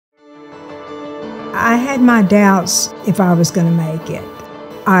I had my doubts if I was going to make it.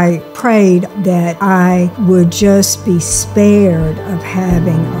 I prayed that I would just be spared of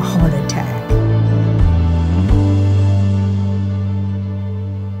having a heart attack.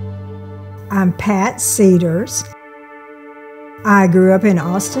 I'm Pat Seiders. I grew up in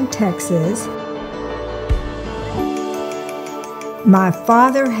Austin, Texas. My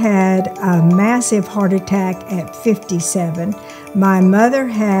father had a massive heart attack at 57. My mother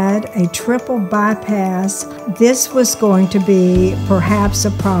had a triple bypass. This was going to be perhaps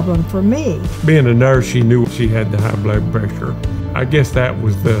a problem for me. Being a nurse, she knew she had the high blood pressure. I guess that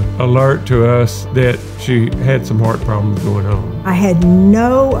was the alert to us that she had some heart problems going on. I had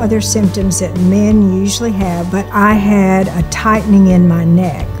no other symptoms that men usually have, but I had a tightening in my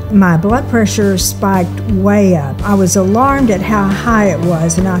neck. My blood pressure spiked way up. I was alarmed at how high it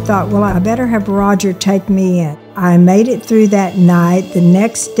was, and I thought, well, I better have Roger take me in. I made it through that night. The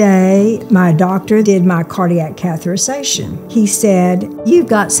next day, my doctor did my cardiac catheterization. He said, "You've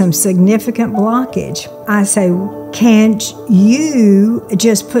got some significant blockage." I say, "Can't you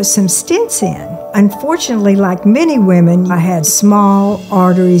just put some stents in?" Unfortunately, like many women, I had small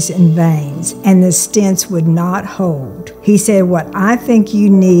arteries and veins, and the stents would not hold. He said, "What I think you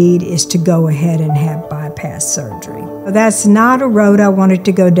need is to go ahead and have bypass surgery." That's not a road I wanted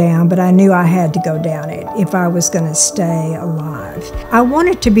to go down, but I knew I had to go down it if I was going to stay alive. I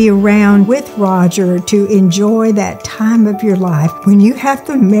wanted to be around with Roger to enjoy that time of your life when you have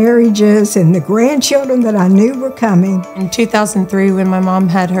the marriages and the grandchildren that I knew were coming. In 2003, when my mom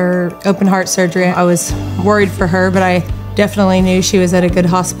had her open heart surgery, I was worried for her, but I definitely knew she was at a good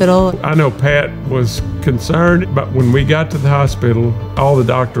hospital. I know Pat was concerned, but when we got to the hospital, all the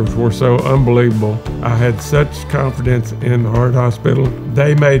doctors were so unbelievable. I had such confidence in the heart hospital.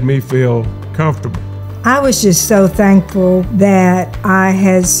 They made me feel comfortable. I was just so thankful that I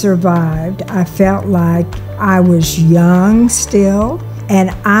had survived. I felt like I was young still,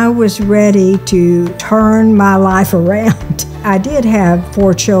 and I was ready to turn my life around. I did have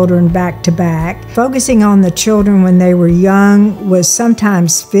 4 children back to back. Focusing on the children when they were young was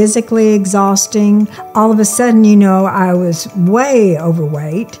sometimes physically exhausting. All of a sudden, I was way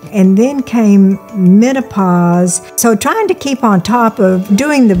overweight, and then came menopause. So trying to keep on top of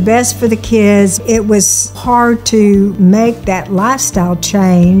doing the best for the kids, it was hard to make that lifestyle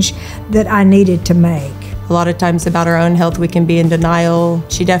change that I needed to make. A lot of times about our own health, we can be in denial.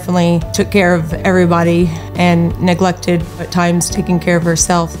 She definitely took care of everybody and neglected at times taking care of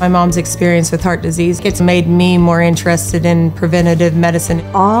herself. My mom's experience with heart disease, it's made me more interested in preventative medicine.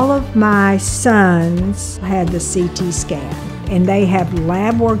 All of my sons had the CT scan, and they have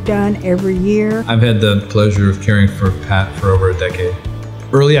lab work done every year. I've had the pleasure of caring for Pat for over a decade.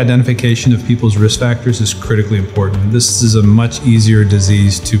 Early identification of people's risk factors is critically important. This is a much easier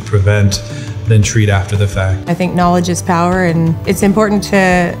disease to prevent than treat after the fact. I think knowledge is power, and it's important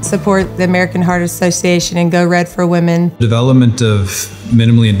to support the American Heart Association and Go Red for Women. Development of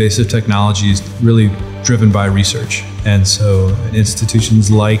minimally invasive technology is really driven by research, and so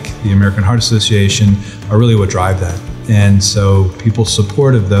institutions like the American Heart Association are really what drive that. And so people's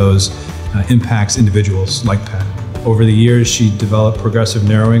support of those impacts individuals like Pat. Over the years, she developed progressive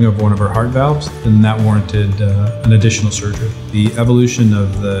narrowing of one of her heart valves, and that warranted an additional surgery. The evolution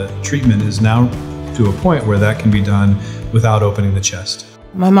of the treatment is now to a point where that can be done without opening the chest.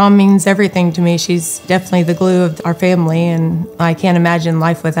 My mom means everything to me. She's definitely the glue of our family, and I can't imagine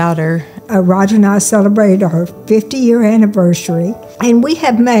life without her. Roger and I celebrated our 50-year anniversary, and we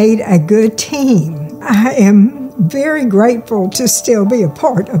have made a good team. I am very grateful to still be a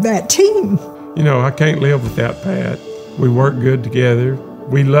part of that team. I can't live without Pat. We work good together.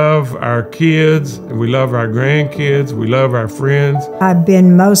 We love our kids, and we love our grandkids, we love our friends. I've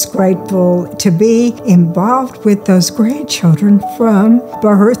been most grateful to be involved with those grandchildren from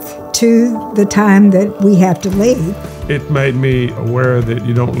birth to the time that we have to leave. It made me aware that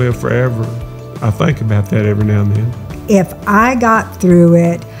you don't live forever. I think about that every now and then. If I got through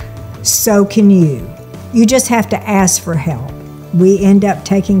it, so can you. You just have to ask for help. We end up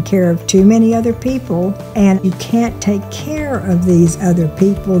taking care of too many other people, and you can't take care of these other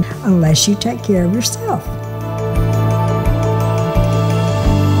people unless you take care of yourself.